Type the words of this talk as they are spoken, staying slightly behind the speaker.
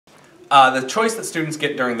The choice that students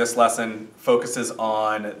get during this lesson focuses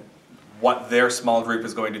on what their small group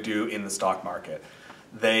is going to do in the stock market.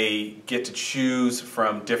 They get to choose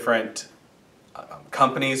from different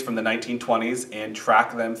companies from the 1920s and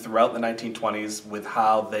track them throughout the 1920s with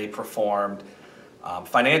how they performed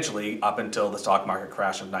financially up until the stock market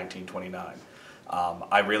crash of 1929.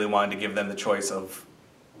 I really wanted to give them the choice of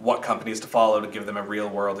what companies to follow to give them a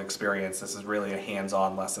real-world experience. This is really a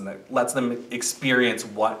hands-on lesson that lets them experience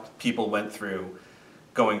what people went through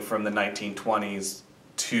going from the 1920s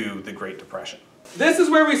to the Great Depression. This is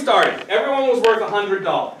where we started. Everyone was worth $100.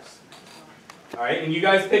 All right, and you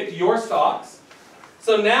guys picked your stocks.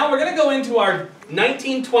 So now we're going to go into our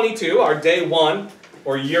 1922, our day one,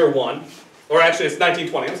 or year one, or actually it's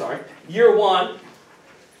 1920, I'm sorry, year one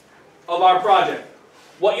of our project.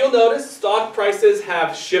 What you'll notice, stock prices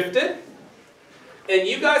have shifted, and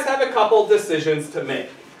you guys have a couple decisions to make.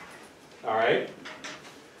 All right?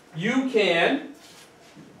 You can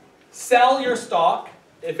sell your stock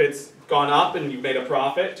if it's gone up and you've made a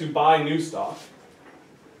profit to buy new stock.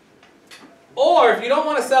 Or if you don't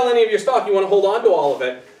want to sell any of your stock, you want to hold on to all of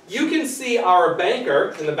it, you can see our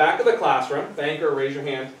banker in the back of the classroom. Banker, raise your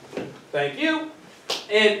hand. Thank you.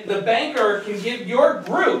 And the banker can give your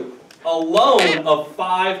group a loan of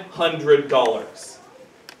 $500.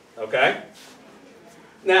 Okay?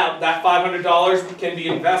 Now, that $500 can be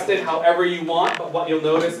invested however you want, but what you'll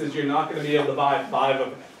notice is you're not going to be able to buy 5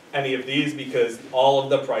 of any of these because all of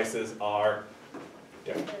the prices are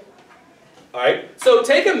different. Alright? So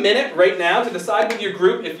take a minute right now to decide with your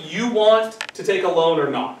group if you want to take a loan or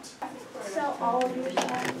not. Sell all of your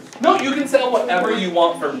stocks? No, you can sell whatever you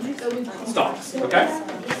want from stocks, okay?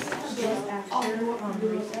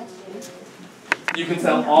 You can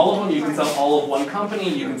sell all of them, you can sell all of one company,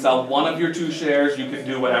 you can sell one of your 2 shares, you can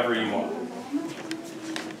do whatever you want.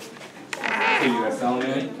 So you guys selling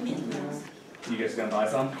anything? You guys gonna buy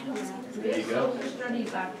some? There you go.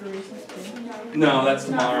 No, that's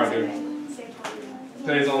tomorrow, dude.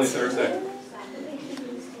 Today's only Thursday.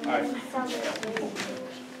 Alright.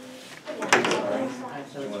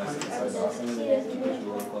 You want to sit beside Dawson and push you a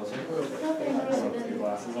little closer? Put your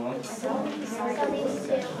glasses on.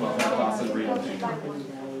 Okay. Well, Dawson, read them to you.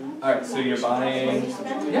 Alright, so you're buying...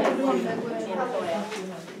 Yeah.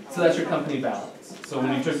 So that's your company balance. So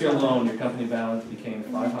when you took your loan, your company balance became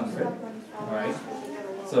 $500. Alright?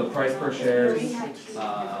 So price per share,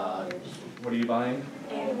 what are you buying?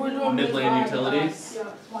 Midland Utilities.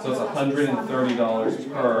 So it's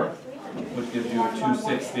 $130 per, which gives you a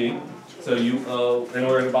 $260. So you owe, in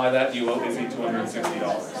order to buy that, you owe Izzy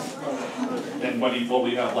 $260. And what will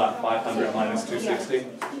you have left? 500 minus 260?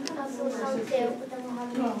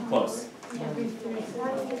 Close.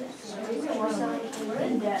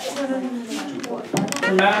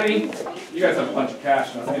 For Maddie, you guys have a bunch of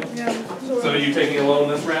cash, don't you? Yeah. So are you taking a loan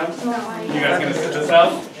this round? You guys gonna sit this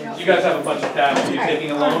out? You guys have a bunch of cash. Are you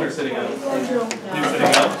taking a loan or sitting out? You're sitting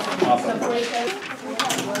out? Awesome. What did you guys do?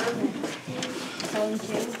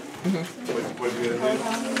 Sold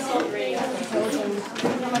radio.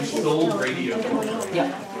 You sold radio?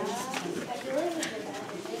 Yeah.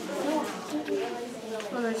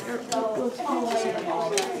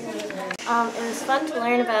 It was fun to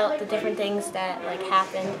learn about the different things that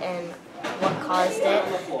happened and what caused it,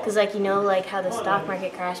 because you know how the stock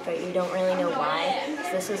market crashed, but you don't really know why.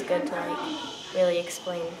 So this was good to really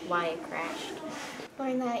explain why it crashed.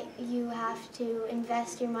 Learn that you have to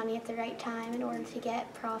invest your money at the right time in order to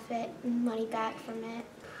get profit and money back from it.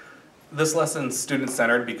 This lesson's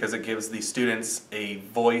student-centered because it gives the students a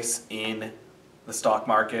voice in the stock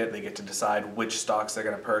market. They get to decide which stocks they're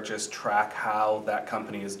going to purchase, track how that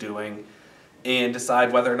company is doing, and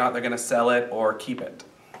decide whether or not they're going to sell it or keep it.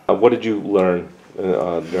 What did you learn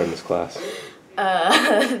during this class?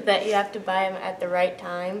 That you have to buy them at the right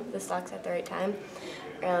time, the stocks at the right time,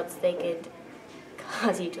 or else they could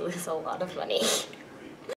cause you to lose a lot of money.